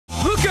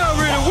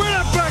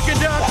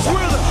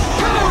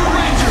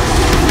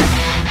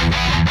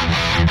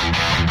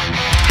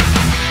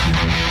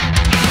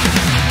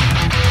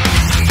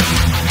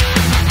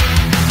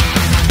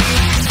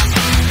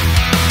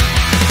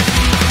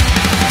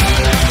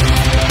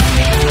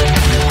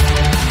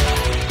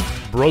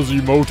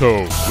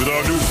Bruzzymoto. With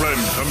our new friend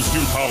comes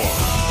new power.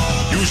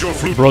 Use your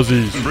flute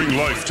Bruzzies. and bring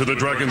life to the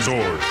Dragon's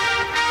Ord.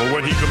 For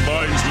when he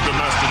combines with the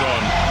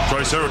Mastodon,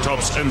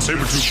 Triceratops, and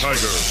Saber-tooth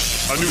Tiger,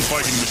 a new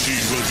fighting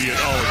machine will be at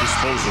our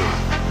disposal.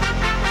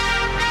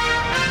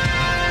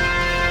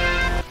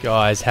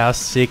 Guys, how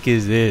sick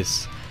is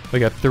this? We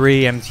got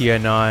 3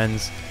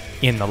 MT-09'S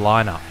in the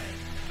lineup.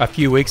 A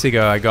few weeks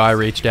ago, a guy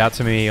reached out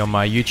to me on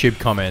my YouTube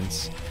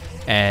comments,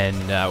 and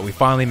we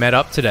finally met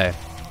up today.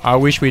 I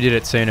wish we did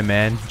it sooner,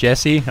 man.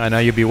 Jesse, I know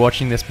you'll be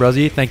watching this,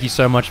 Bruzzy. Thank you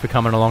so much for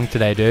coming along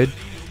today, dude.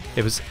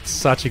 It was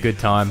such a good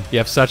time. You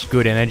have such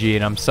good energy,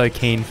 and I'm so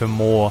keen for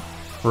more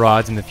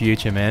rides in the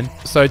future, man.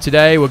 So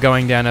today we're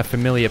going down a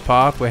familiar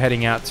path. We're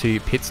heading out to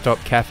Pit Stop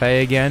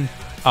Cafe again,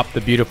 up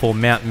the beautiful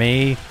Mount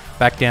Me,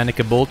 back down to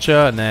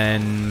Caboolture, and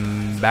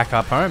then back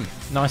up home.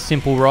 Nice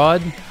simple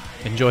ride.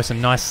 Enjoy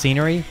some nice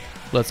scenery.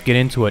 Let's get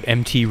into it,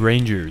 MT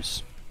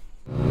Rangers.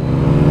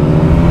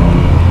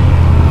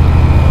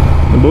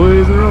 The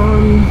boys are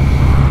on.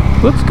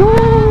 Let's go!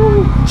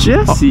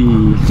 Jesse!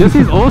 Oh,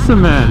 Jesse's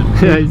awesome, man.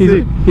 Yeah,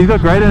 he's got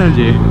great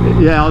energy.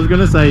 Yeah, I was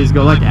gonna say he's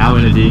got like our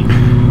energy.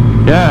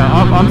 Yeah,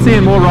 I'm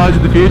seeing more rides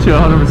in the future,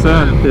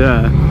 100%.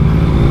 Yeah.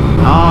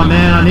 Oh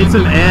man, I need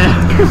some air.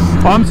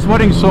 I'm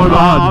sweating so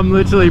hard. I'm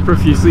literally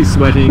profusely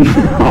sweating.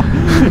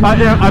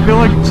 I feel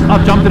like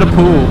I've jumped in a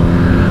pool.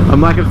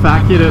 I'm like a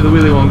fat kid at the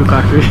Willy Wonka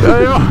factory.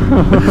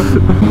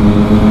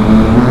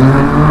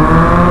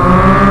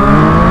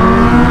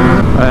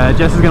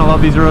 Jess is gonna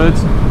love these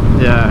roads.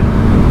 Yeah.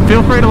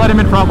 Feel free to let him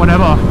in front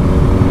whenever.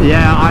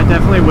 Yeah, I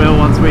definitely will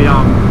once we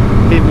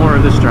hit more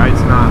of the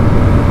straights and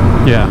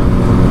that. Yeah.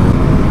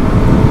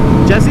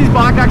 Jesse's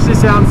bike actually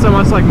sounds so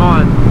much like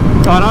mine.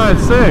 I know,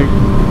 it's sick.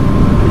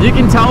 You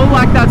can tell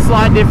like that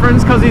slight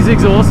difference because his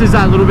exhaust is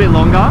that little bit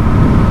longer.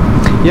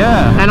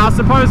 Yeah. And I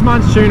suppose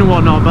mine's tuned and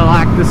whatnot, but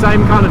like the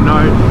same kind of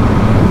note.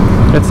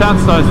 It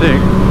sounds so sick.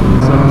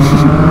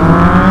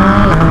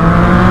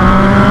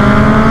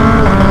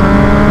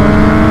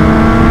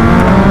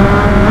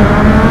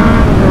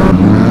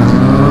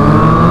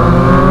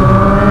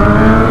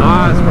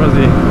 Nice,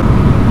 Bruzzy.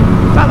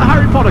 Is that the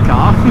Harry Potter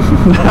car?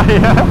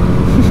 Yeah.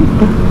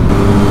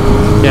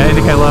 Yeah,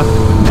 indicate left.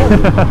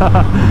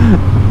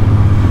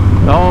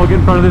 Oh, get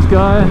in front of this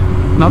guy.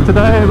 Not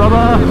today,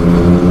 Bubba.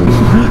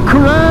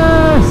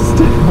 Crest!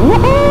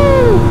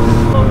 Woohoo!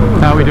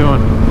 How are we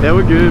doing? Yeah,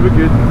 we're good, we're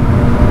good.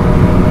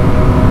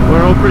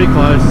 We're all pretty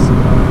close.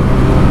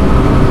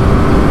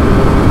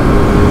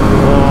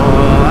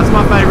 Oh, that's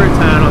my favourite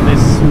turn on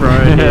this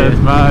road. Yeah, here.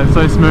 it's mad. It's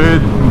so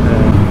smooth.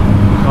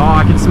 Yeah. Oh,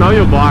 I can smell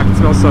your bike. It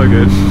smells so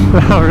good.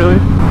 Oh, really?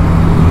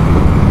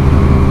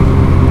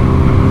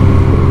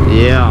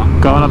 Yeah.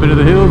 Going up into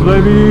the hills,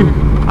 baby.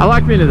 I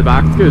like being in the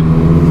back. It's good.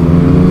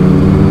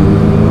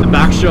 The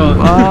back shot.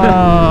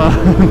 Ah.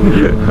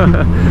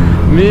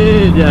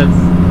 Mid, yes.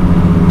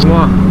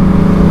 Mwah.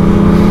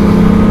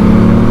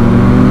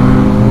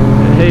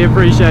 He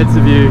appreciates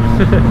the view.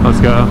 Let's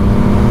go.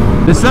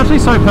 This is actually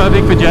so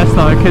perfect for Jess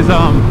though, because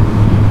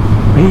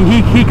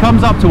he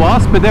comes up to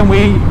us, but then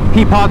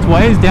he parts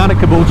ways down at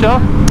Caboolture.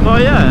 Oh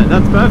yeah,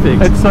 that's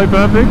perfect. It's so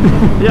perfect.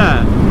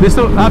 Yeah. This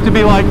will have to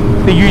be like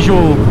the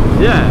usual.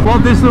 Yeah. Well,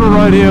 this little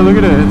road here, look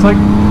at it. It's like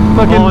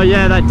fucking. Oh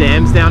yeah, that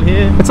dam's down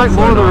here. It's like So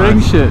Lord of the nice.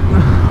 Rings shit.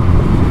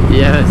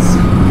 Yes.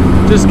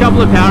 Just a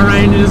couple of Power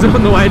Rangers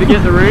on the way to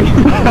get the ring.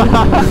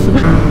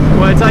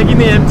 We're taking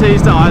the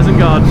MTs to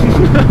Isengard.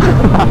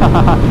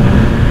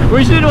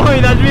 We should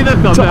that should be the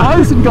thumbnail.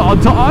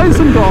 To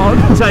Isengard.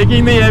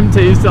 Taking the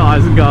MTs to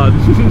Isengard.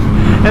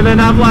 And then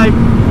have like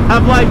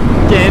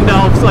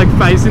Gandalf's like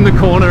facing the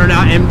corner and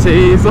our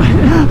MTs like,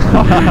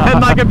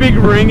 and like a big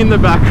ring in the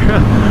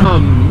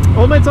background.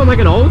 Old mate's on like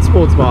an old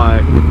sports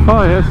bike.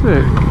 Oh yeah,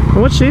 sick.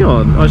 What's she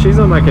on? Oh, she's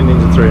on like a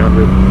Ninja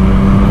 300.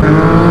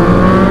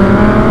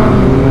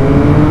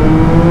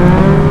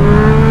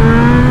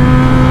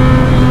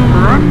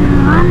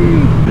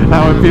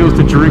 How it feels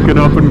to drink it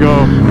up and go.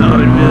 Oh,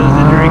 it feels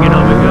to drink it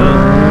up and go.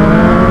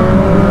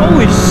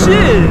 Holy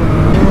shit!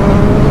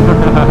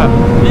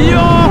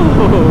 Yo!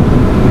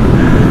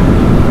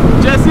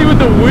 Jesse with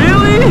the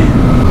wheelie?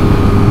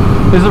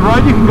 There's a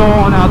road you can go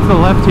on out to the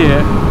left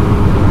here.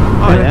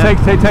 Oh, And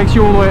yeah? it takes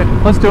you all the way.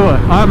 Let's do it.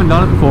 I haven't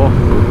done it before.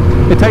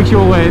 It takes you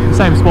all the way to the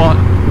same spot.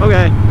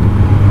 Okay.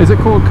 Is it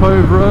called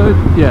Cove Road?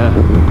 Yeah.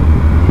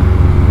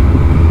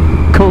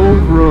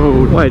 Cove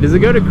Road. Wait, does it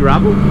go to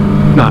gravel?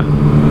 No.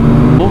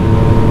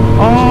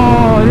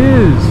 Oh, it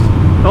is.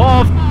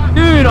 Oh,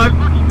 dude, I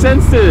fucking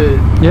sensed it.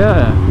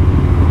 Yeah.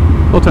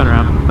 We'll turn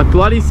around. I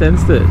bloody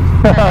sensed it.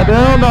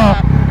 No.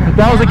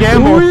 That was a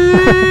gamble.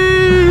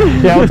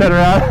 Yeah, we'll turn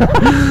around.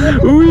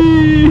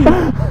 Wee!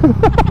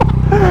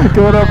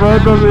 Going up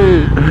road,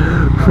 baby.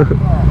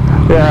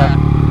 Yeah.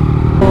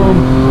 Oh,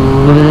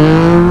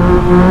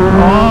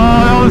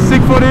 that was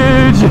sick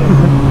footage.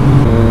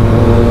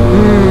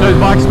 Those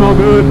bikes smell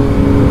good.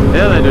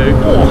 Yeah, they do.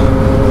 Oh.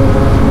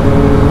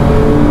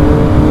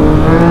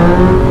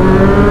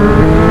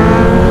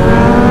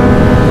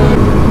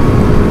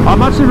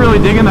 I'm actually really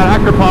digging that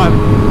acro pipe.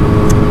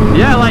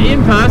 Yeah, like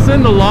in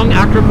person, the long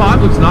acro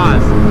pipe looks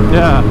nice.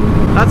 Yeah.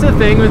 That's the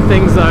thing with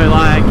things though,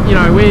 like, you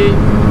know, we,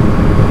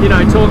 you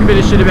know, talk a bit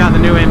of shit about the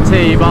new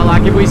MT, but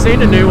like if we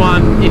seen a new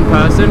one in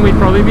person, we'd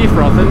probably be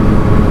frothing.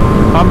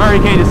 I'm very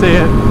keen to see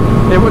it.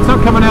 It's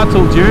not coming out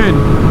till June.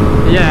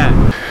 Yeah.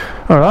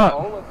 Alright.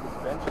 Solid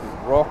suspension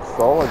is rock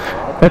solid,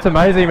 man. That's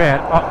amazing, man.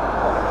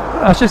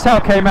 That's just how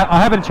it came out. I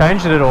haven't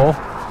changed it at all.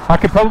 I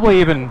could probably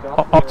even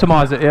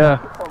optimize it, yeah.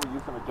 Probably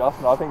use some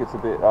adjustment. I think it's a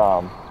bit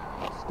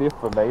stiff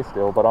for me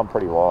still, but I'm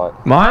pretty light.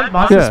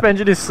 My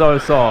suspension is so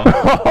soft.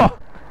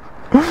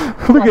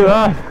 Look at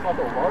that.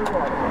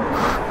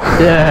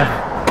 Yeah.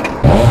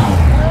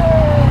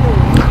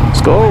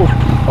 Let's go.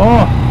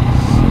 Oh.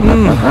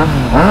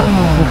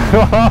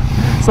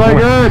 So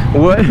good.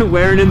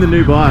 Wearing in the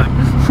new bike.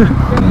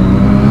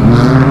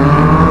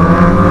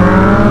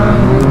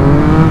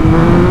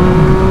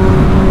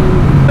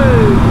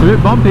 A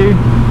bit bumpy.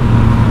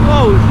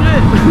 Oh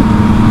shit.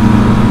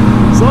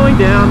 Slowing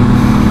down.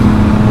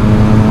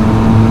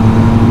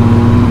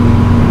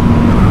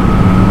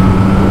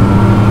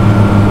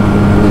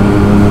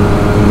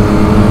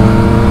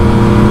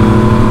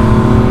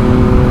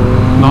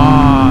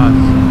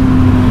 Nice.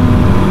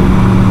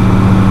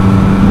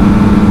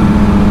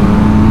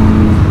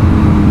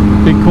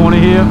 Big corner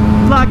here.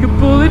 Like a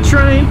bullet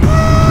train.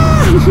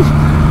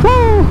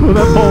 Woo! Look at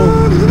that pole.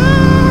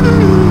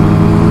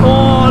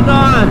 Oh,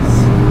 nice.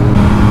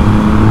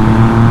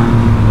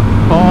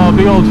 Oh,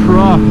 big old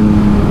truck.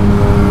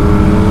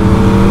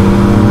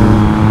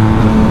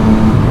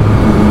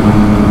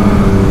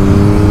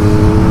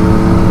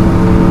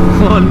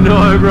 Oh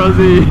no,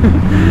 Bruzzy.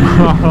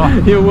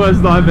 Your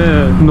worst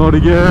nightmare. Not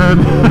again.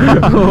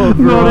 Oh,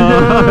 Not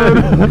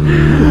again.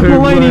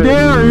 Mulaney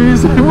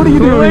Dairies. What are you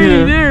doing Mulaney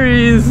here?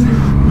 Dairies.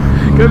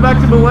 Go back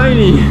to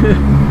Mulaney.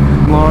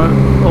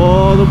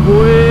 Oh, the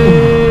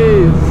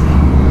boys.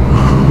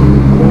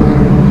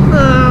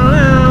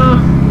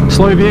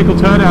 Slow vehicle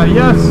turnout.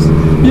 Yes.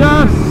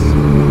 Yes.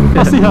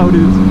 I see how it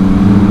is.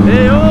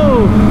 Hey,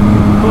 oh.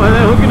 Oh,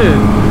 they're hooking it.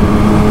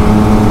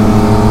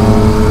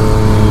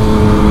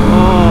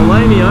 Oh,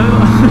 Laney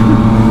over.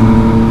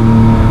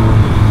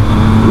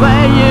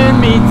 Laying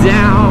me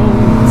down,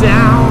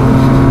 down.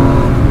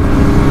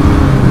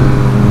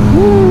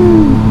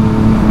 Woo.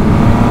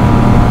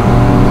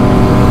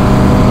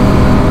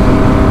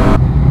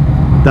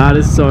 That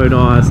is so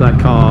nice, that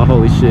car.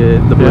 Holy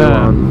shit, the blue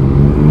one.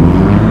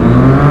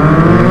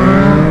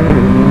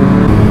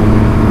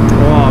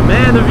 Oh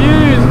man, the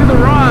views, look at the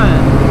right.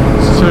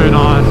 It's so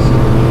nice.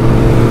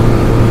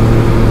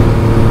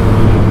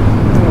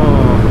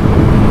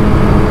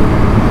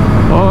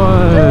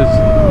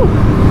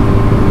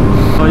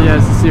 Oh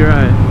yes, it's your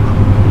right.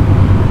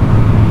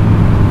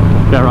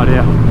 Yeah, right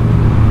here.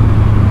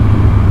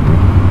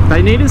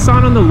 They need a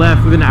sign on the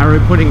left with an arrow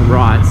pointing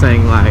right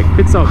saying like,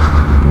 pit stop.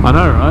 I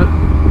know, right?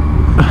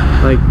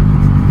 Like,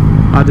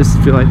 I just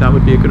feel like that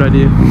would be a good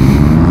idea.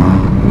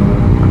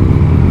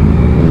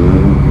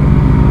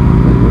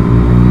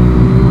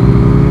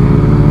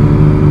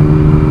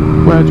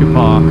 Where'd you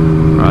park?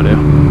 Right here.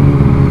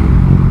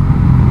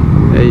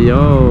 Hey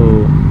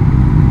yo.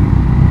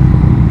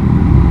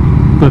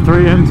 The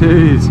 3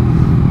 MTs.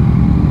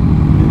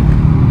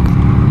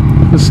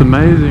 It's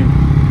amazing.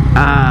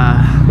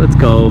 Ah, let's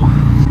go.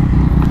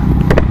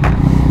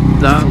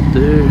 That'll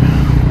do.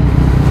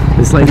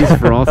 This lady's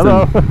frothing.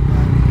 Hello.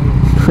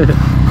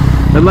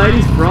 The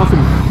lady's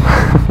frothing.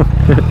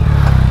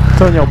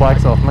 Turn your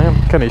bikes off, man.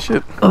 Can of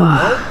shit.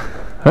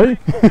 Hey.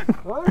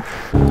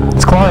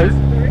 It's closed.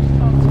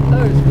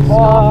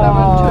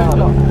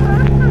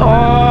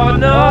 Oh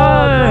no!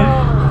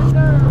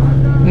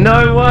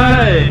 No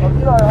way!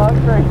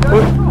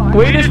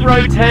 We just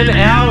rode 10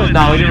 hours.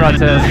 No, we didn't ride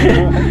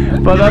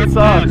 10. But that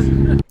sucks.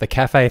 The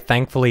cafe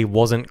thankfully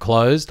wasn't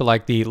closed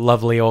like the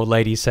lovely old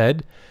lady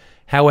said.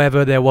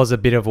 However, there was a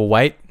bit of a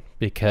wait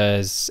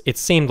because it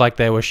seemed like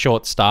they were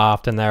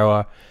short-staffed and they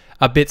were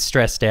a bit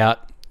stressed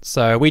out.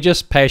 So we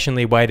just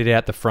patiently waited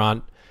out the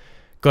front,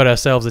 got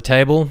ourselves a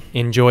table,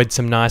 enjoyed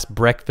some nice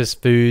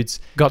breakfast foods,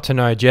 got to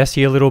know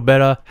Jesse a little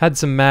better, had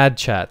some mad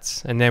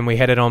chats, and then we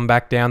headed on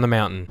back down the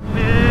mountain.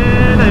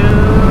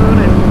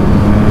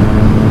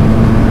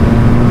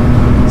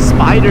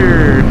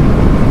 Spider!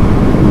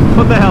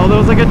 What the hell? There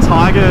was like a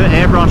tiger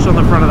airbrush on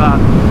the front of that.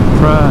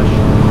 Fresh.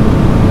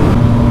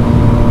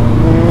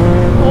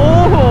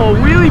 Oh,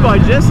 wheelie by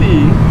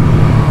Jesse!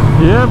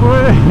 Yeah,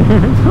 boy.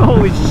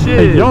 Holy shit!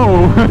 Hey, yo.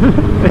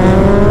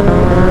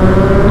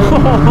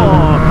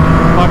 Oh,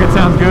 Fuck, it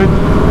sounds good.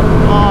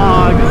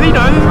 does he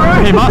know this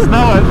road? He must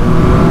know it.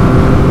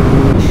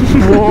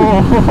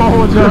 Whoa,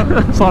 watch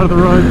out. Side of the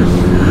road.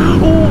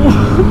 Oh.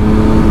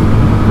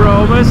 Bro,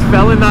 almost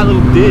fell in that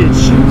little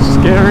ditch.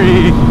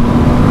 Scary.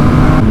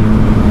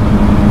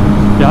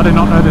 Yeah, I did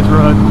not know this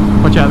road.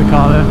 Watch out the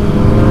car there.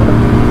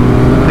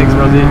 Thanks,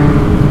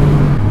 Rosie.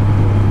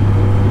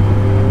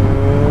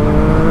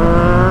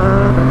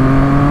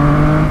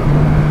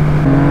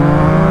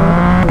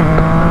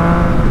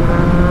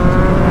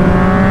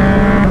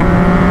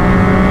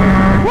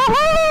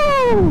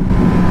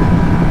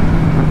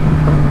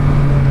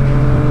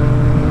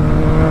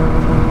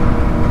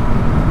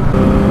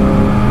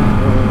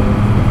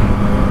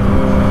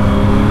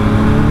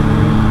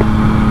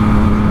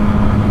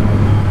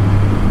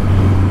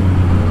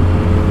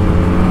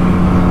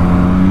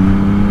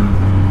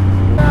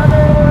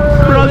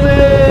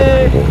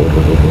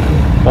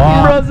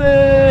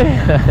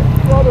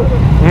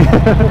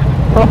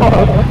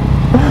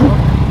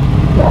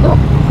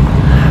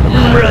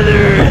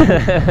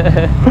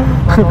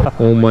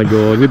 Oh my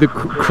god, with the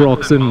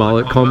Crocs and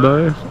mullet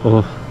combo.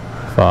 Oh,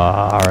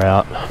 Far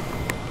out.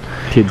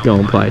 kids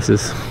going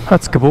places.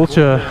 That's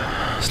Caboolture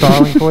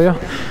styling for you.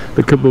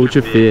 The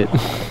Caboolture fit.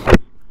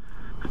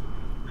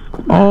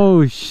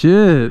 Oh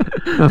shit!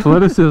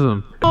 Athleticism.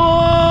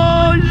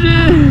 Oh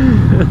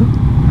shit!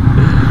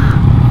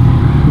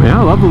 Man,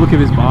 I love the look of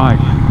his bike.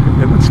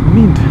 It looks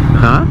mint.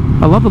 Huh?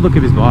 I love the look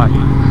of his bike.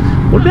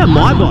 What about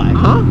my bike,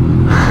 huh?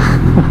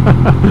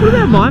 What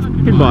about my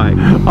fucking bike?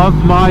 I've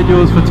mined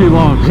yours for too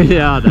long.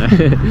 Yeah,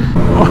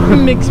 I know.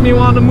 Makes me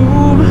want to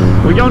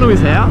move. We're going to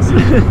his house.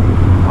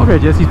 I'll go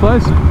to Jesse's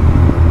place.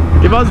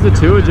 Give us the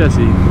tour,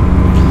 Jesse.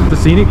 The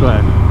scenic way.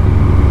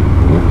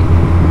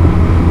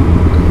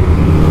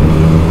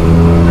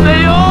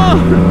 Hey, oh!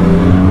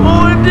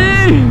 OMD!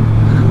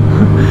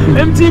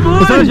 MT boys!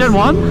 Was that a Gen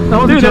 1?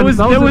 That Dude, there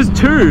was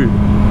two.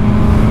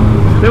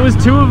 There was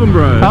two of them,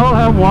 bro.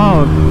 How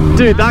wild.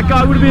 Dude, that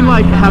guy would have been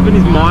like having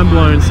his mind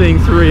blown seeing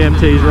 3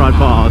 MTs ride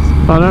past.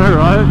 I know,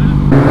 right?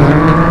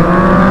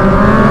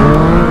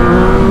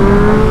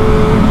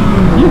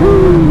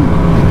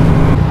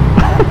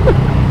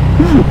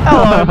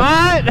 Hello,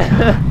 mate!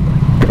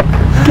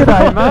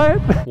 G'day,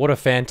 mate. What a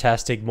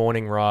fantastic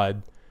morning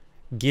ride.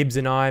 Gibbs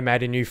and I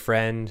made a new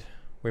friend.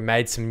 We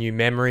made some new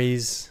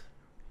memories.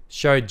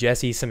 Showed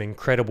Jesse some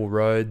incredible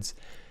roads.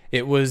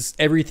 It was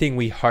everything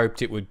we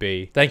hoped it would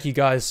be. Thank you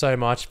guys so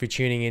much for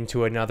tuning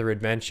into another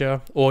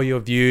adventure. All your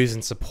views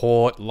and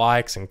support,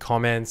 likes and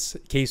comments,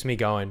 keeps me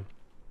going.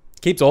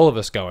 Keeps all of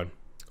us going.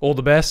 All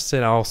the best,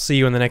 and I'll see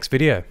you in the next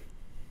video.